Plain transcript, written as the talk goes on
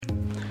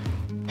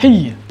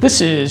Hey,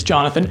 this is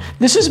Jonathan.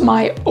 This is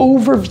my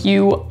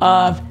overview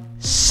of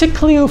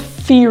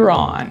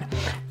cycloferon.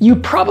 You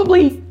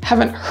probably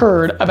haven't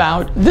heard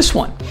about this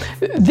one.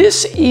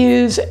 This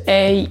is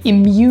an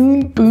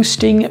immune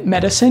boosting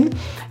medicine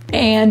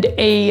and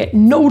a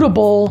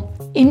notable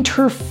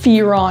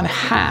interferon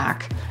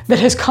hack that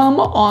has come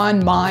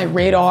on my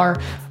radar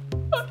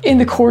in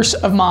the course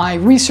of my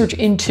research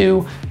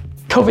into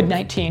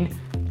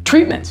COVID-19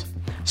 treatments.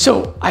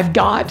 So I've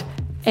got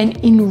an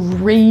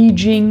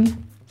enraging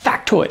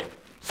factoid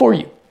for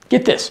you.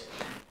 Get this.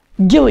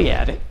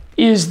 Gilead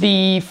is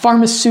the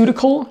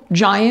pharmaceutical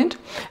giant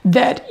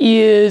that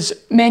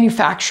is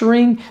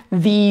manufacturing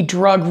the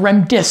drug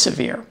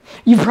remdesivir.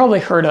 You've probably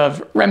heard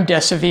of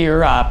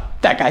remdesivir.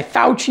 That guy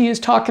Fauci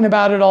is talking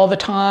about it all the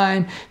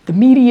time. The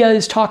media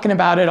is talking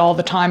about it all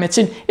the time. It's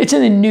in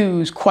the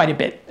news quite a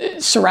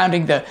bit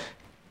surrounding the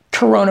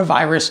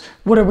coronavirus.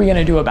 What are we going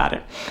to do about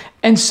it?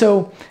 And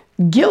so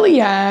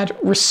Gilead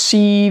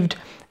received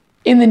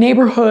in the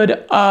neighborhood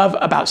of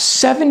about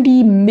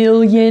 70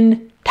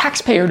 million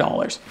taxpayer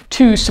dollars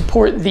to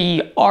support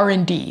the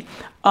R&D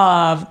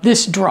of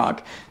this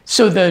drug.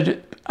 So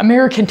the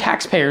American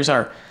taxpayers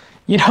are,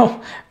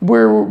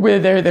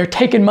 they're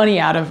taking money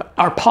out of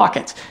our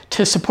pockets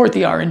to support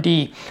the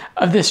R&D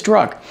of this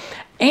drug.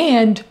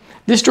 And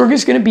this drug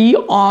is going to be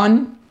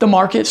on the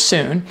market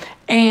soon.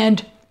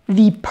 And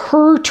the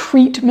per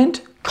treatment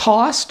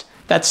cost,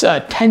 that's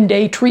a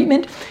 10-day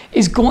treatment,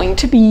 is going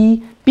to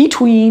be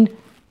between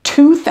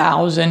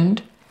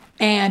 $2,000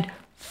 and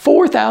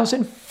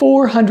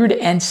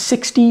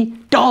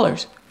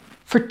 $4,460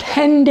 for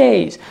 10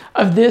 days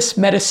of this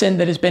medicine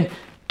that has been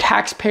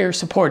taxpayer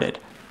supported.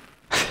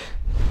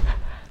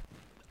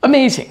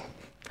 Amazing,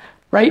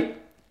 right?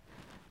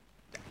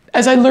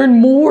 As I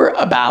learn more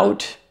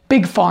about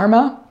Big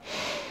Pharma,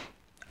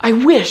 I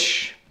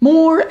wish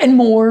more and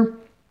more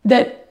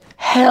that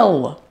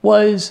hell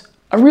was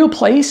a real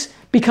place,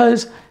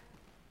 because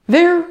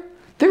there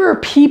are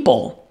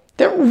people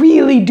that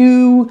really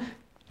do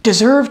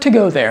deserve to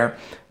go there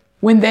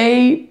when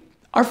they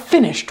are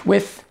finished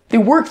with the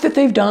work that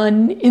they've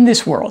done in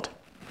this world.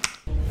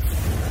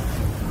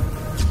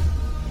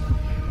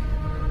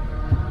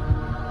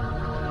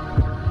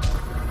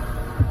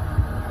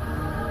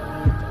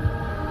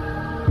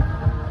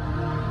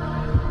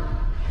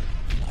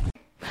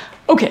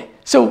 Okay,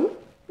 so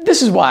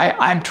this is why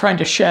I'm trying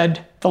to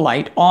shed the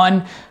light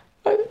on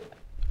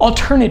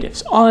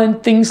alternatives, on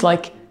things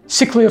like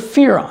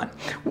cycloferon.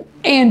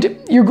 And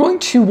you're going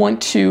to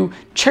want to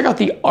check out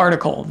the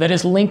article that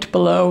is linked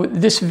below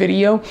this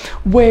video,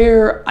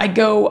 where I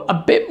go a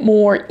bit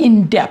more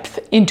in depth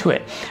into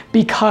it,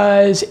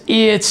 because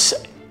it's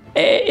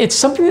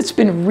something that's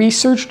been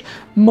researched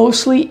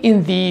mostly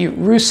in the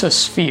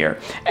Russosphere.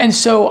 And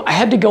so I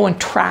had to go and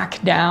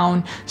track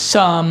down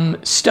some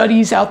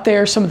studies out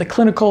there, some of the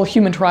clinical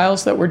human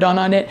trials that were done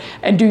on it,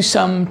 and do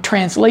some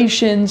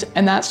translations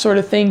and that sort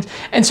of things.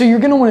 And so you're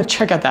going to want to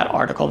check out that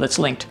article that's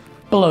linked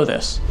below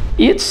this.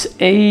 It's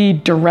a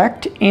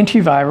direct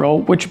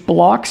antiviral which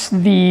blocks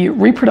the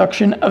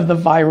reproduction of the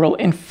viral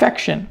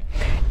infection.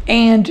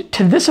 And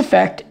to this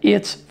effect,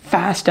 it's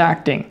fast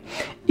acting.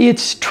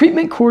 Its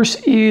treatment course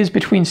is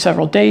between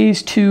several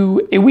days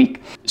to a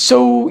week,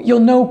 so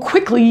you'll know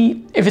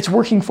quickly if it's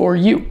working for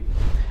you.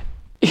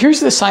 Here's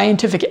the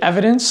scientific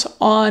evidence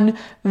on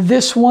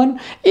this one.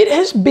 It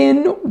has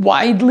been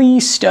widely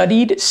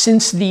studied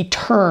since the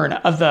turn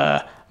of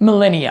the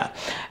millennia.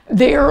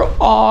 There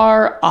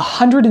are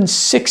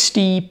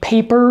 160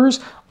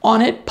 papers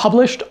on it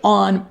published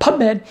on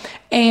PubMed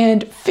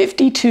and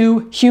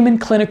 52 human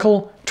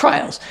clinical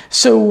trials.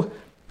 So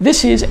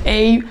this is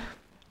a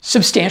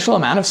substantial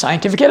amount of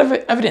scientific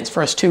evidence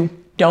for us to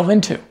delve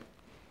into.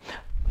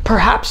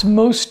 Perhaps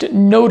most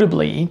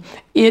notably,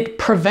 it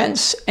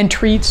prevents and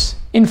treats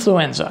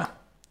influenza.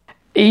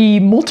 A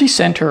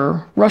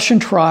multi-center Russian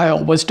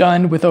trial was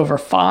done with over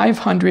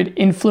 500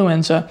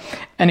 influenza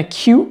and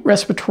acute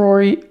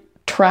respiratory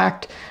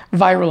tract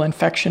viral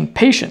infection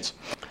patients.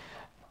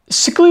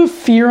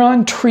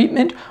 Cycloferon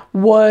treatment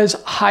was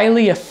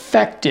highly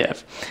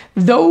effective.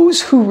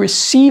 Those who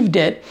received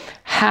it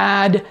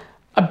had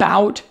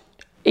about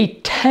a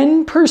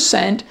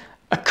 10%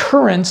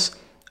 occurrence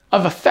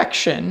of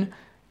infection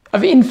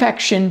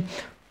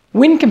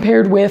when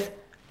compared with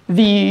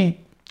the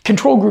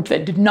control group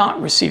that did not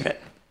receive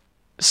it.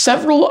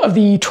 Several of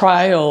the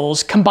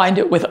trials combined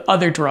it with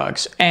other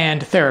drugs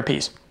and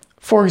therapies.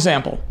 For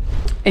example,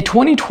 a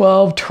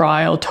 2012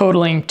 trial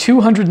totaling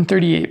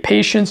 238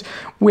 patients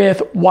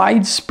with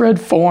widespread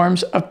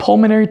forms of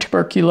pulmonary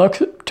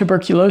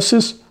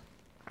tuberculosis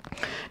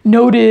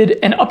noted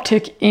an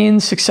uptick in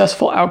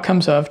successful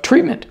outcomes of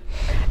treatment.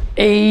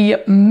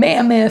 A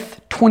mammoth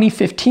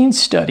 2015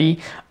 study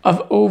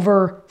of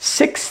over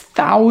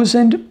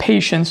 6,000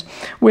 patients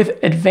with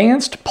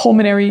advanced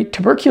pulmonary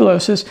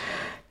tuberculosis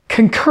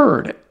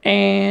concurred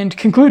and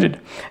concluded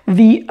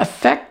the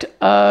effect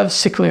of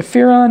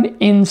cycloferon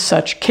in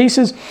such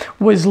cases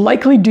was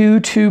likely due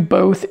to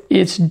both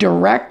its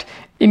direct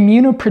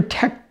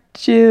immunoprotective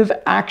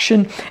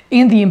action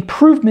and the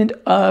improvement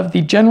of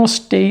the general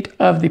state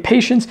of the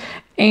patients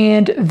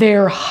and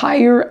their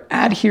higher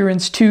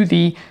adherence to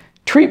the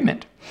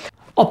treatment.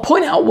 I'll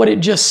point out what it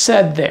just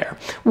said there,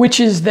 which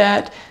is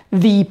that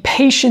the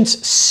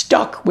patients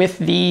stuck with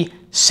the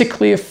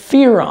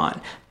cyclosporin,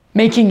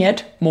 making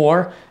it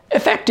more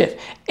effective.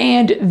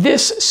 And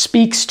this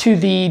speaks to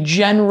the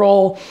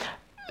general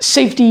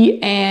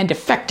safety and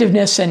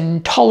effectiveness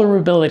and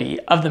tolerability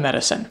of the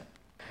medicine.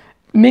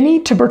 Many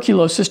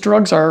tuberculosis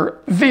drugs are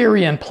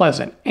very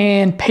unpleasant,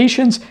 and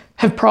patients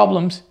have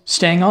problems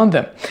staying on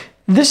them.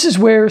 This is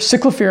where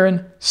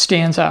cyclosporin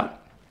stands out.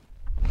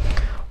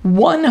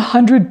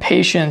 100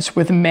 patients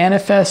with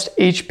manifest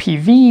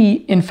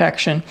HPV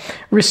infection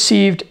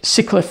received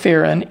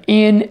cyclosporin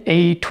in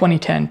a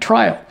 2010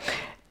 trial,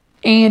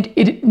 and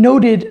it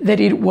noted that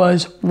it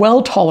was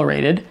well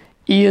tolerated,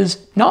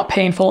 is not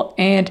painful,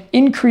 and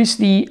increased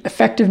the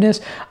effectiveness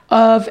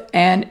of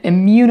an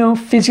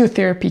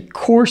immunophysiotherapy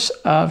course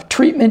of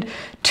treatment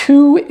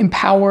to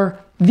empower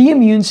the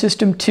immune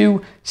system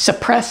to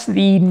suppress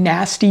the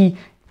nasty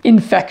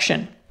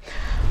infection.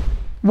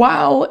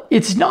 While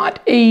it's not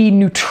a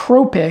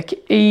nootropic,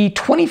 a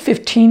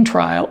 2015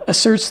 trial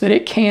asserts that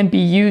it can be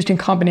used in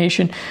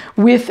combination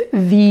with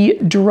the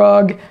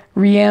drug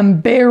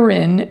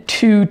riambarin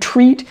to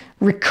treat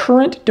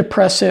recurrent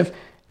depressive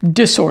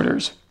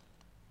disorders.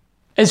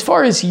 As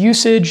far as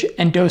usage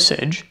and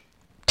dosage,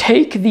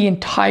 take the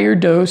entire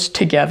dose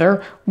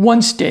together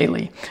once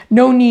daily.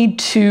 No need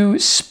to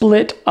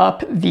split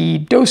up the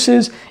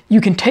doses. You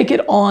can take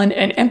it on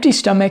an empty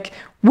stomach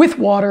with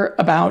water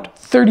about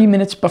 30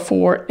 minutes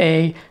before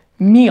a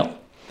meal.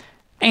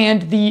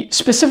 And the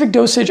specific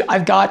dosage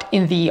I've got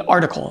in the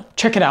article.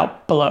 Check it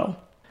out below.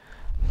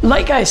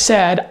 Like I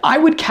said, I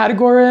would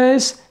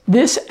categorize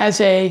this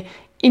as a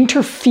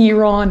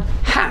interferon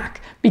hack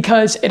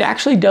because it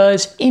actually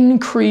does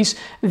increase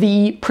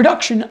the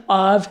production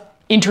of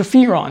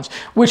interferons,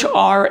 which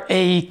are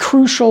a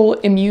crucial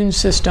immune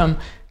system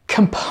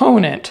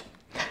component.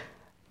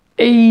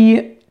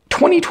 A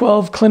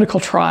 2012 clinical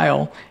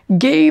trial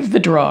gave the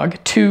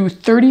drug to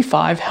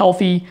 35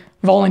 healthy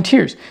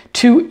volunteers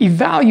to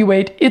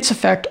evaluate its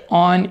effect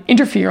on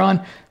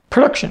interferon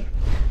production.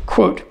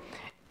 Quote,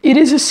 "It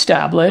is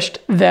established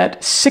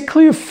that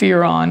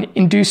cyclosporin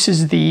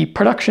induces the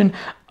production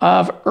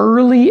of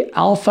early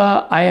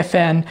alpha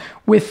IFN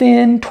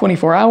within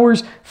 24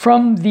 hours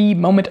from the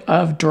moment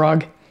of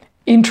drug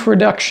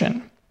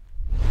introduction."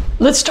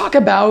 Let's talk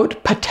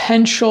about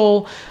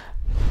potential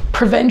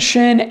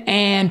prevention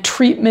and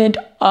treatment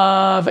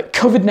of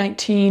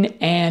COVID-19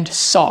 and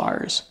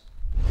SARS.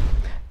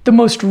 The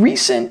most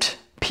recent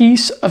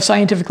piece of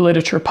scientific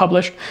literature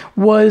published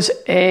was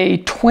a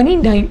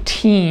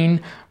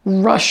 2019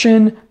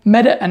 Russian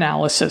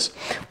meta-analysis,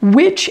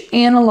 which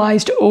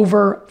analyzed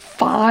over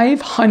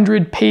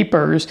 500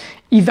 papers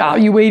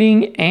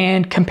evaluating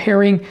and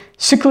comparing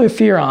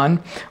cyclosporin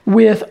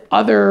with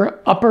other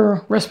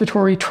upper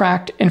respiratory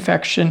tract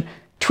infection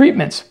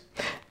treatments.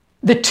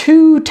 The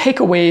two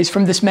takeaways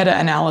from this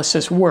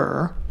meta-analysis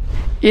were,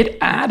 it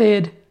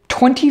added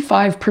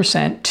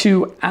 25%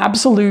 to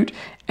absolute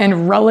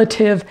and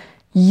relative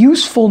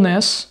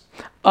usefulness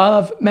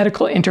of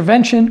medical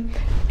intervention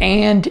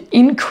and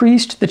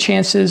increased the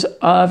chances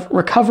of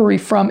recovery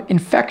from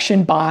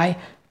infection by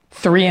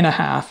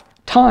 3.5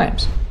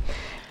 times.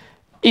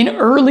 In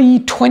early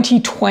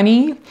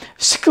 2020,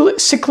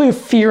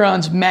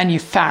 cyclosporin's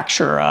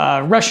manufacturer,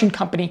 a Russian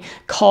company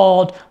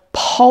called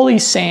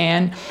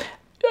Polysan,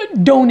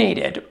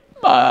 donated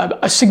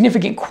a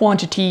significant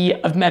quantity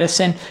of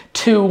medicine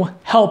to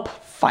help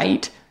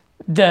fight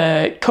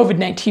the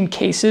COVID-19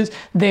 cases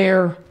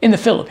there in the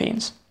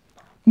Philippines.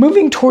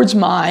 Moving towards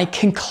my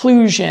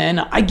conclusion,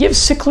 I give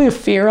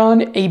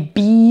cyclosporin a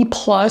B+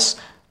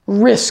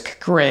 risk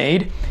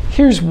grade.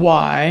 Here's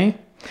why.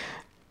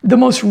 The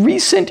most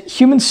recent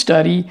human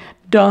study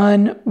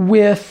done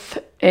with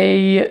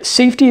a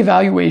safety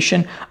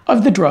evaluation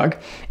of the drug,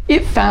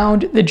 it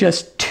found that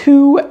just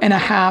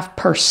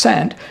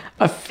 2.5%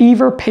 of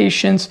fever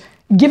patients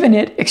given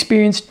it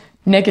experienced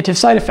negative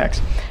side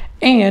effects.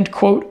 And,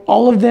 quote,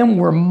 all of them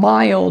were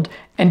mild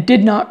and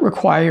did not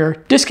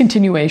require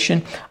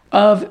discontinuation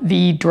of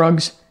the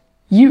drug's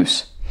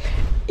use.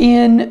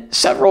 In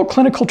several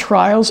clinical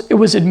trials, it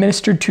was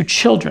administered to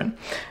children,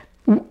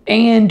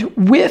 and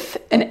with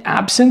an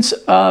absence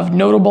of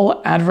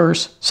notable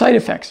adverse side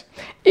effects.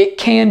 It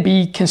can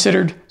be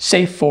considered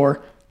safe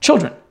for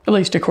children, at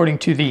least according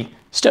to the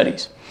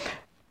studies.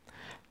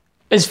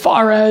 As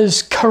far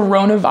as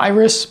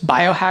coronavirus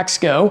biohacks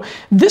go,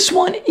 this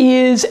one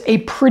is a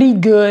pretty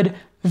good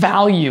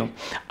value.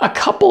 A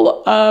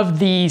couple of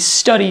the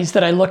studies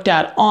that I looked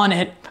at on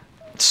it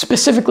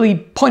specifically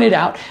pointed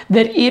out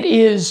that it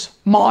is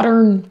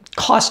modern,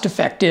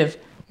 cost-effective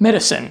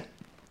medicine.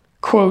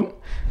 Quote,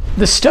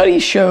 the study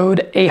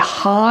showed a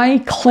high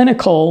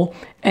clinical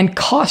and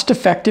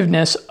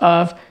cost-effectiveness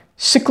of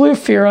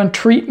cyclosporin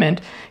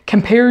treatment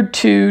compared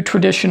to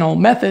traditional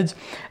methods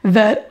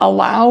that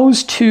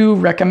allows to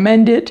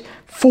recommend it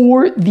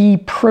for the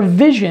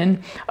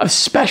provision of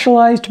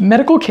specialized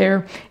medical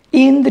care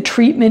in the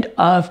treatment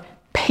of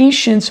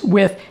patients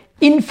with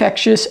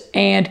infectious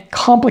and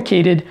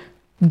complicated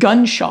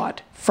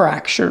gunshot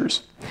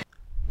fractures.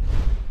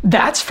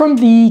 That's from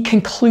the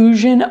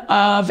conclusion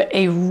of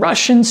a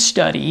Russian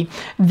study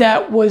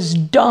that was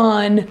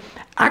done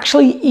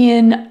actually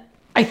in,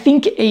 I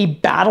think, a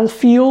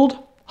battlefield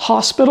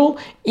hospital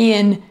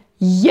in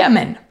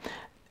Yemen.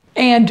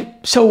 And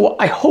so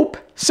I hope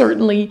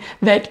certainly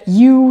that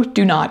you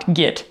do not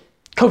get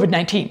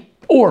COVID-19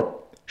 or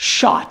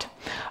shot.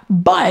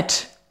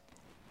 But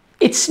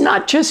it's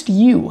not just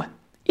you.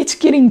 It's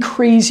getting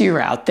crazier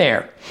out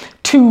there.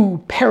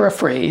 To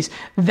paraphrase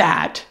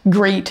that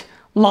great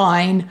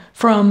line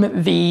from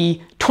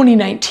the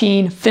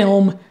 2019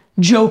 film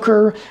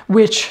Joker,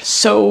 which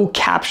so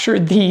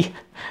captured the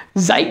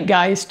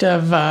zeitgeist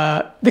of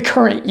the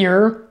current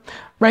year,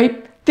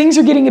 right? Things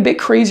are getting a bit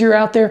crazier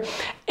out there,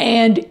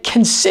 and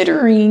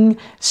considering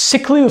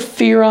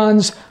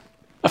cycloophoron's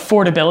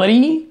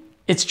affordability,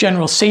 its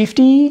general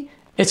safety,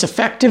 its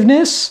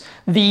effectiveness,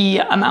 the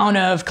amount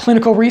of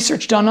clinical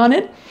research done on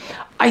it,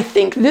 I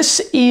think this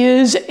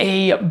is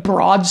a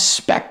broad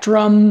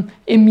spectrum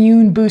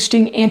immune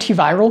boosting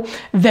antiviral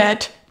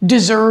that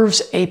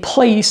deserves a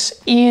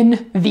place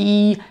in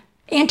the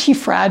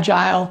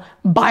anti-fragile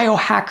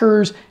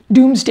biohackers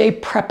doomsday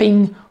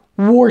prepping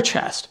war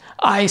chest.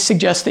 I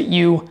suggest that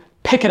you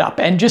pick it up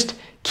and just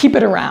keep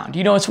it around.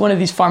 You know, it's one of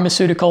these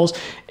pharmaceuticals.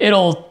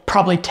 It'll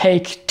probably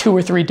take 2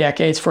 or 3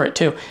 decades for it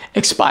to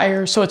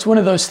expire. So it's one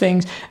of those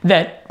things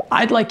that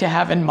I'd like to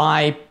have in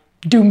my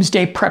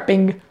doomsday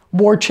prepping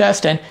war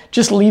chest and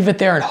just leave it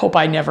there and hope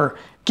I never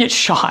get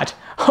shot.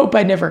 Hope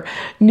I never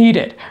need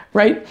it,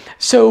 right?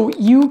 So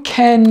you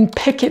can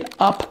pick it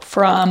up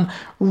from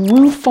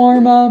Rue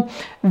Pharma.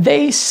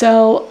 They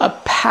sell a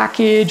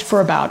package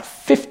for about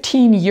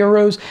 15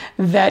 euros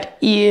that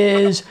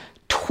is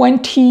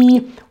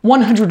 20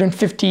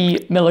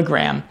 150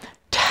 milligram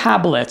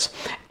tablets.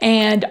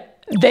 And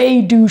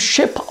they do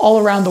ship all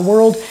around the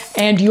world,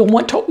 and you'll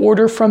want to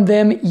order from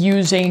them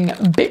using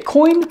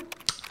Bitcoin,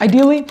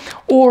 ideally,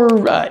 or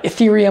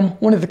Ethereum,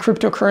 one of the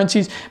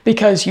cryptocurrencies,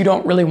 because you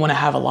don't really want to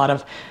have a lot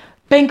of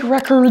bank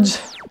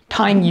records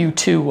tying you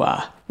to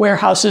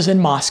warehouses in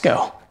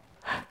Moscow.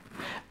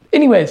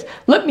 Anyways,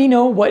 let me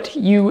know what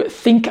you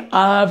think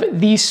of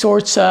these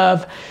sorts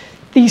of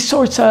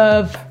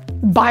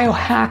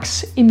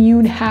biohacks,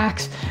 immune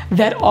hacks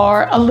that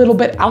are a little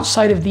bit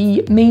outside of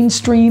the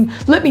mainstream.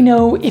 Let me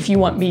know if you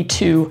want me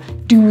to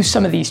do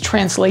some of these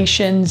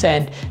translations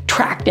and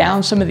track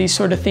down some of these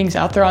sort of things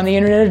out there on the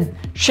internet and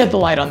shed the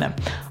light on them.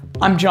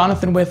 I'm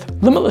Jonathan with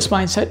Limitless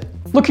Mindset,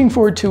 looking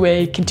forward to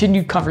a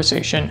continued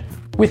conversation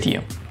with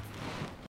you.